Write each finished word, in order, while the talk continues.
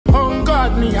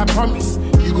about me, I promise.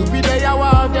 You will be there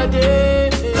while the day.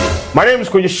 My name is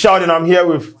Koji Shout and I'm here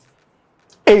with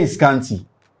Ace Kanti.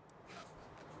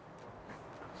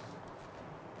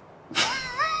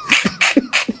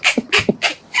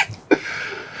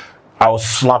 I'll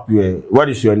slap you. What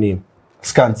is your name?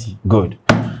 Scanty. Good.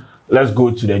 Let's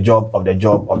go to the job of the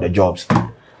jobs.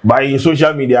 By in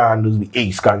social media handles be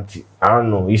Ace Kanti. I don't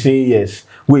know. You say yes.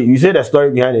 Wait, you say the story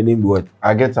behind the name what?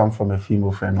 I get them from a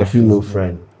female friend. A female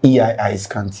friend. EII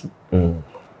Scanty.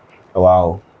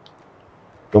 Wow.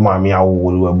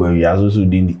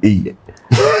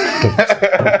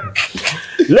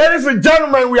 Ladies and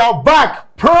gentlemen, we are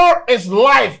back. Pearl is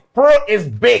life. Pearl is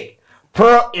big.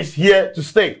 Pearl is here to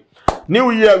stay.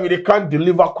 New year, we can't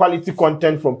deliver quality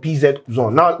content from PZ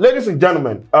Zone. Now, ladies and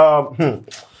gentlemen, kind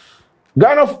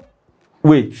of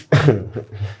wait.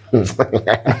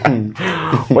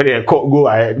 When they go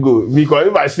ahead, go. Because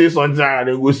if I say something,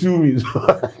 they go sue me.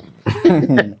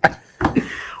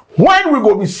 When we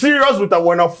go be serious with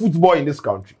our football in this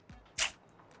country.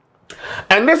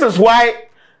 And this is why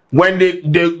when they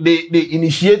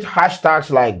initiate hashtags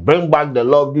like bring back the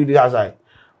love, do this, I was like,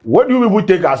 what do you people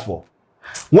take us for?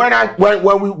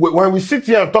 When we sit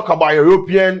here and talk about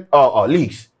European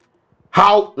leagues,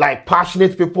 how like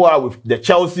passionate people are with the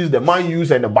Chelseas, the Man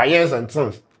U's, and the Bayerns and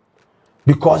Sons,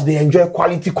 because they enjoy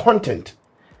quality content.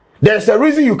 There's a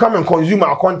reason you come and consume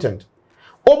our content.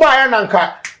 Would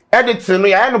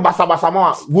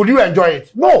you enjoy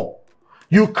it? No.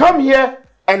 You come here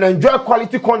and enjoy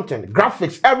quality content,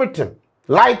 graphics, everything,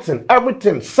 lighting,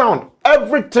 everything, sound,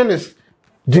 everything is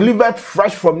delivered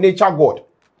fresh from nature God.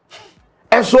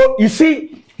 And so you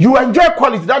see, you enjoy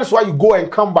quality. That is why you go and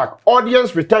come back.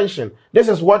 Audience retention. This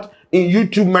is what in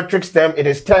YouTube metrics term it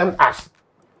is termed as.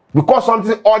 Because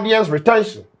something audience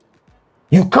retention.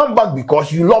 You come back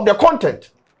because you love the content.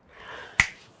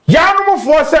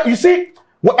 You see,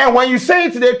 and when you say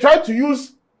it, they try to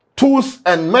use tools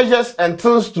and measures and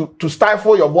things to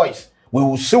stifle your voice. We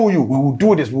will sue you. We will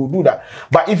do this. We will do that.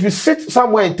 But if you sit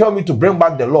somewhere and tell me to bring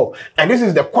back the law, and this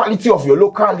is the quality of your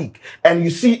local league, and you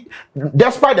see,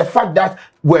 despite the fact that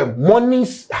where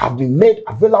monies have been made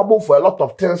available for a lot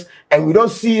of things, and we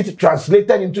don't see it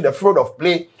translated into the field of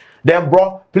play, then,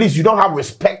 bro, please, you don't have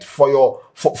respect for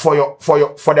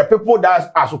the people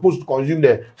that are supposed to consume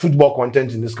the football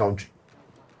content in this country.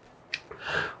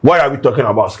 What are we talking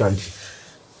about, Scanty?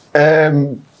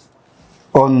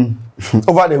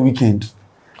 Over the weekend,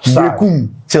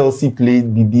 Brecum Chelsea played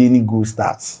BBN Gold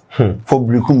Stars for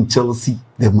Brecum Chelsea,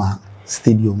 the man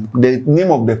stadium. The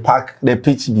name of the park, the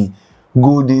pitch be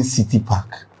Golden City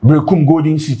Park. Brecum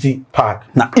Golden City Park.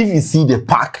 Now, if you see the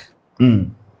park,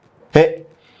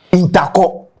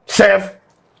 Interco, Sef,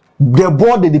 the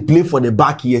ball that they play for the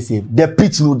back here, the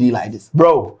pitch no day like this.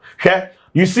 Bro,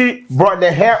 you see, bro,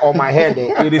 the hair on my head,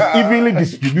 it is evenly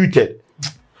distributed.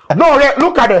 No,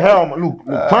 look at the hair. Look, point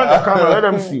the camera, let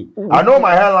them see. I know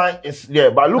my hairline is there,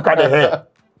 but look at the hair.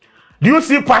 Do you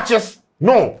see patches?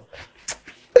 No.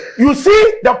 You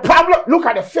see the problem? Look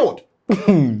at the field.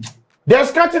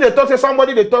 There's country they talk to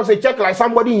somebody, they talk, they check like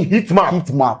somebody in heat map.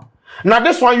 Heat map. Now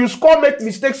this one, you score, make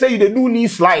mistakes, say you they do knee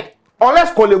slide.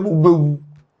 Unless call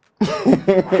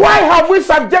Why have we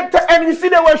subjected? And you see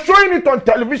they were showing it on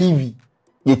television. TV.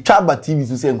 You chat about TV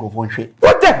to say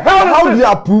what the hell? How do you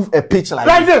approve a pitch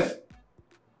like this?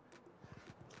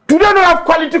 Do they not have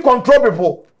quality control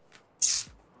people?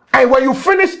 And when you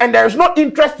finish and there is no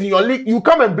interest in your league, you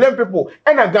come and blame people.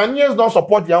 And the Ghanaians don't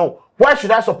support their own. Why should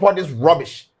I support this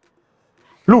rubbish?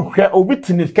 Look, here,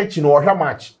 Obitin is catching or how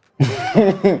much?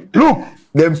 Look,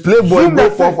 them play ball go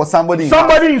for somebody.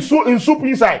 Somebody in soup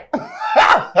inside.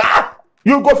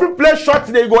 You go play short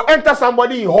today, you go enter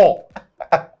somebody in hall.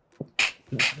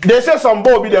 They say some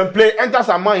ball be them play, enter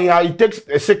some man here, he takes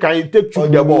a second, he takes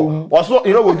the ball. Also,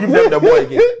 you know, we'll give them the ball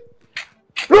again.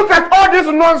 Look at all this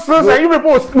nonsense, and you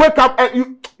people wake up and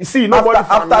you see nobody.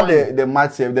 After the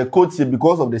match, the coach said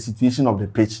because of the situation of the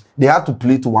pitch, they had to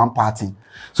play to one party.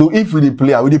 So if we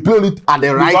play only at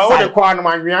the right side,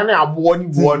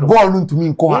 ball to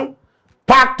me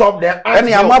packed up there. And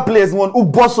the Ama players one who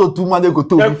boss or two man they go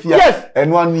to yes,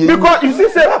 and 1 year. Because you see,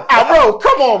 say, bro,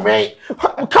 come on, man.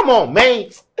 Come on, man.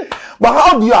 But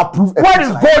how do you approve? What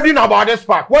is golden about this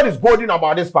park? What is golden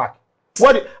about this park?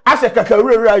 What as a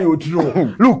career you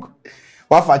do? Look.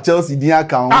 What for Chelsea didn't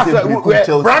count?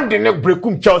 Brandon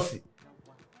Brecum Chelsea.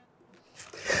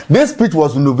 This pitch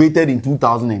was renovated in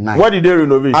 2009. What did they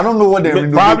renovate? I don't know what they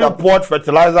renovated. Probably poured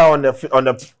fertilizer on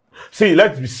the. See,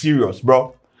 let's be serious,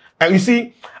 bro. And you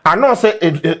see, I know say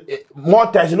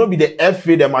more times, you know, be the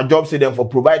FA, my job say them for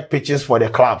provide pitches for the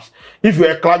clubs. If you're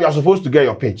a club, you're supposed to get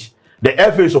your pitch. The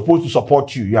FA is supposed to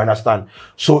support you, you understand?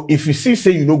 So if you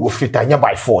say you no go fit and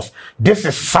by force, this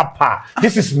is subpar,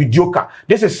 this is mediocre,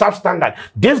 this is substandard,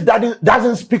 this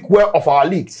doesn't speak well of our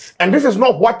league. And this is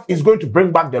not what is going to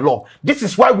bring back the love. This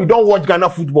is why we don't watch Ghana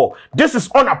football. This is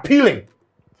unappealing.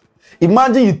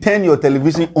 Imagine you turn your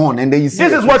television on and then you see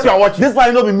this is what you are watching. This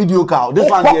one not be mediocre. This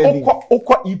one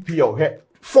EPL here.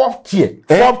 Fourth tier.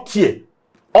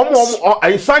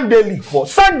 A Sunday league for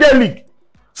Sunday league.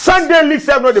 Sunday league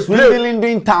serve not the play.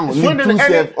 Swindling town. Swindling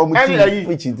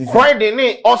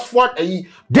Friday Oxford. They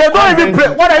don't even play.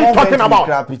 What are you talking about?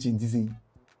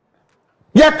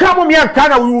 Yeah, come on, we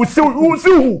will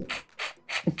see who.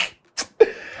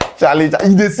 Charlie,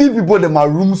 they see people in my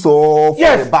rooms or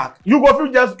yes, the back. You go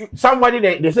through just somebody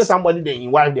they say somebody they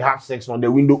while they have sex on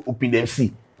the window open them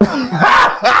see. That's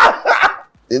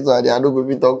why they are not going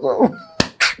to be talking.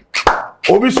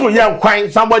 Obviously, yeah,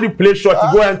 crying. Somebody play short,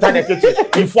 you go enter the kitchen,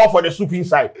 you fall for the soup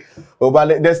inside. Oh,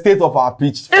 but the state of our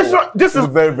pitch. It's not, this is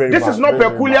very, very this bad, is not very,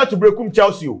 peculiar to Brekum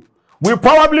Chelsea. We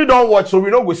probably don't watch, so we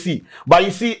don't go see. But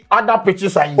you see, other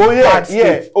pitches are in bad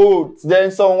state. Oh,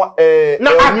 then someone.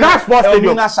 Now, Accra Sports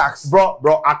Stadium, Sharks.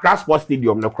 bro, Accra Sports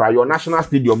Stadium, no cry. Your national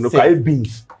stadium, no cry.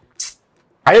 Beans.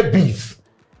 I beans.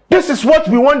 This is what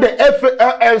we want the F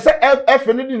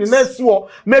in the next war,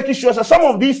 making sure that some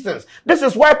of these things. This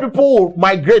is why people will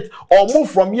migrate or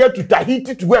move from here to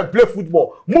Tahiti to go and play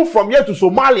football, move from here to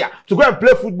Somalia to go and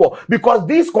play football, because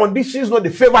these conditions don't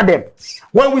favor them.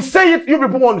 When we say it, you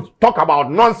people want to talk about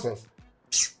nonsense.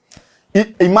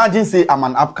 Imagine, say, I'm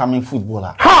an upcoming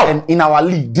footballer. How? And in our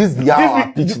league, this be our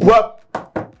pitch. Well,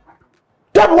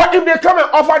 what if they come and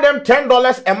offer them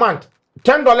 $10 a month?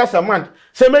 $10 a month.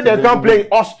 Say maybe they can play in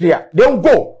Austria. They will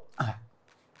go.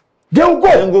 They will go.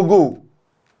 Then go.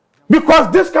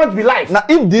 Because this can't be life. Now,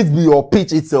 if this be your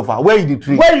pitch itself, where you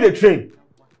train? Where you train?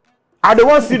 I don't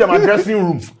want to see them at dressing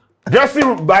rooms. Dressing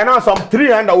room by now some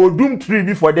 300 will doom 3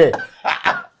 before there.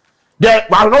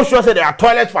 I'm not sure say there are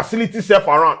toilet facilities safe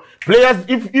around. Players,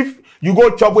 if you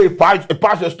go chop a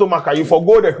pass your stomach and you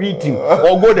forgo the heating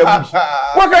or go the bush.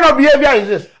 What kind of behavior is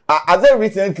this? As I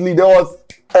recently, there was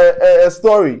a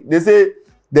story. They say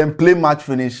then play match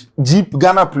finish. Jeep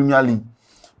Ghana Premier League.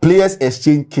 Players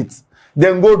exchange kits.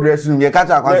 Then go dressing room. You catch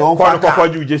a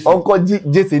Uncle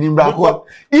Jason.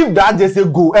 If that Jesse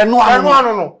go, and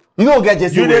no. You don't get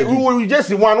Jesse. You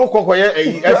Jesse one who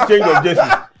exchange of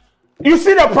Jesse. You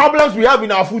see the problems we have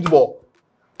in our football.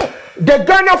 The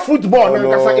Ghana football,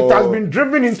 it has been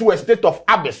driven into a state of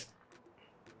abyss.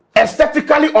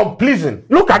 Aesthetically unpleasing.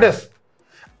 Look at this.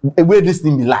 Where this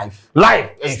thing be live. You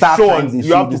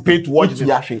have to pay to watch this.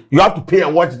 You have to pay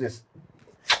and watch this.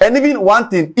 And even one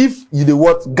thing, if you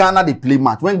watch Ghana, they play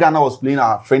match. When Ghana was playing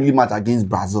our friendly match against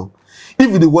Brazil, if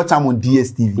you watch them on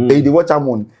DSTV, and they watch them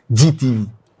on GTV,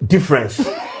 difference.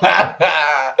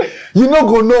 You not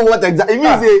gonna know what exactly. It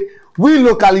means say we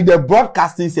locally the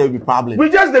broadcasting say be problem. We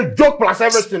just the joke plus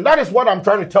everything. That is what I'm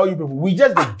trying to tell you people. We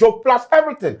just the joke plus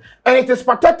everything, and it is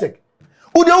pathetic.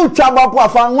 Who they chaba po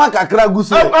afan wan kakra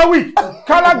gusu. Are we?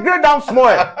 Color grade down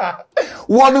small.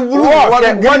 One blue,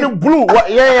 one blue.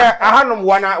 Yeah. I had them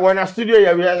when a studio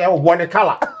yeah one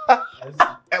color.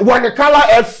 One color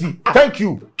FC. Thank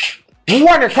you.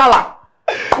 One color.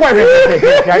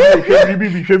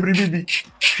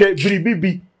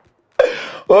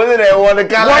 Only they one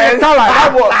color.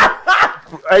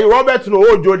 Hey, Robert,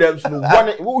 no, Joe, there's no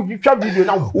one. You can video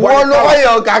now. One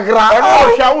oil, Kakra.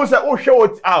 Oh, shall we say, oh, show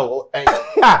it out.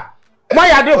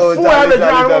 Why are they full?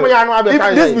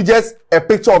 If this be just a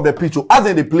picture of the pitch, as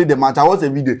they play the match, I watch a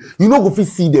video. You know, go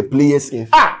see the players. If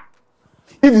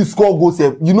you score goals,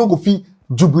 you know, go feel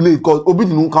jubilate because Obi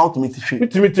didn't count to me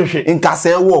in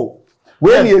Castle Wall.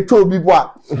 When you told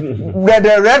people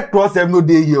the Red Cross have no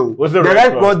day here. The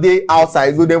Red Cross day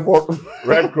outside, so therefore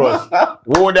Red Cross.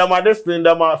 Oh, them are this thing,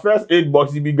 them are first aid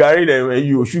box, you be Gary and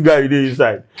you sugar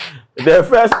inside. The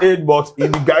first aid box, you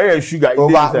be Gary and sugar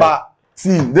inside. But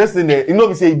see, this thing there, you know,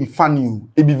 we say it be funny,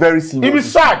 it be very serious. It be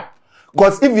sad.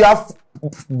 Because if you have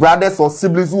brothers or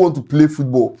siblings who want to play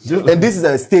football, and this is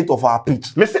a state of our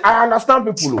pitch. I understand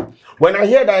people. When I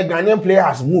hear that a Ghanaian player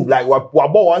has moved, like what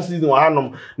about one season,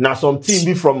 now some team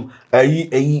be from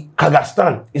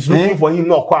Kazakhstan is looking for him.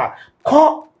 No,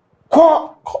 call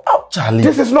Charlie.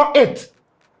 This is not it.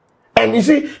 And you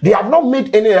see, they have not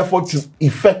made any effort to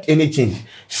effect any change.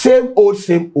 Same old.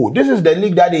 This is the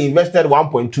league that they invested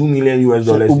 $1.2 million US.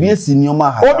 Obi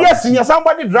a senior,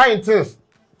 somebody drying things.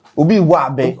 Obi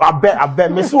what I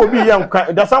bet. Me see Obi young.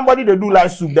 There's somebody they do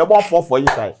like soup. They want for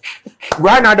inside.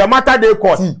 Right now, the matter they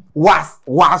caught.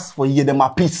 Was for you. Them a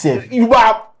pitch safe. You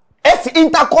are It's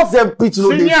intercourse them pitch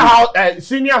no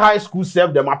senior high school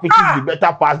self them are pitching the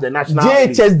better pass the national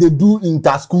JHS they do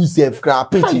inter school self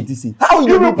pitch etc. How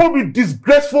you people be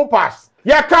disgraceful pass.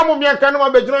 Yeah, come on,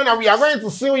 and we are going to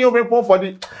see you people for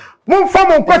the if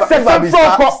I be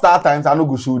Star Times, I no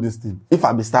go show this thing. If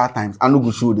I be Star Times, I no go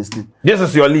show this thing. This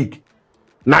is your league.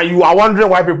 Now you are wondering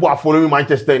why people are following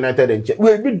Manchester United and Chelsea.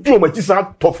 We do much is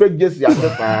not perfect just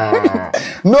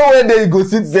no way they go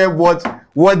sit there watch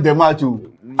the match.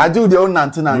 I do the own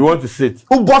antenna. You want to sit?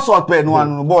 Who boss what pen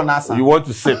one no nasa. You want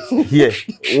to sit here.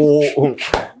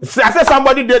 I said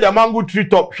somebody did the mango tree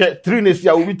top 3 next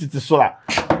year will be it solar.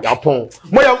 Yapon.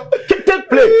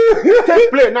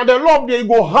 Take play. Now the love there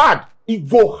go hard. It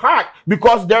go hard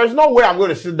because there is no way I'm going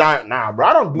to sit down now, bro.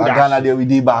 I don't do that. Ghana there we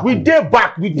day back. We day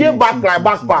back like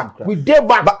backpack. We day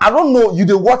back. But I don't know. You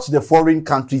they watch the foreign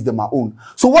countries them are own.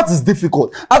 So what is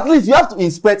difficult? At least you have to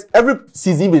inspect every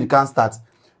season when it can start.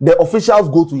 The officials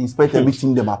go to inspect every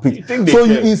team them are pitch. So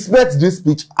you inspect this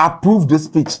pitch, approve this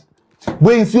pitch.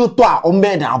 When you feel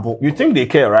you think they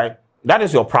care, right? That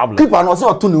is your problem. People are not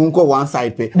so to unko one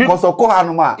side pay. Because of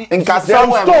Kohanuma in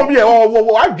some storm here.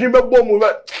 I dream a bomb.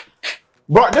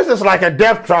 Bro, this is like a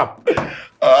death trap.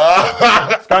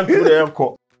 Can't do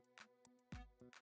the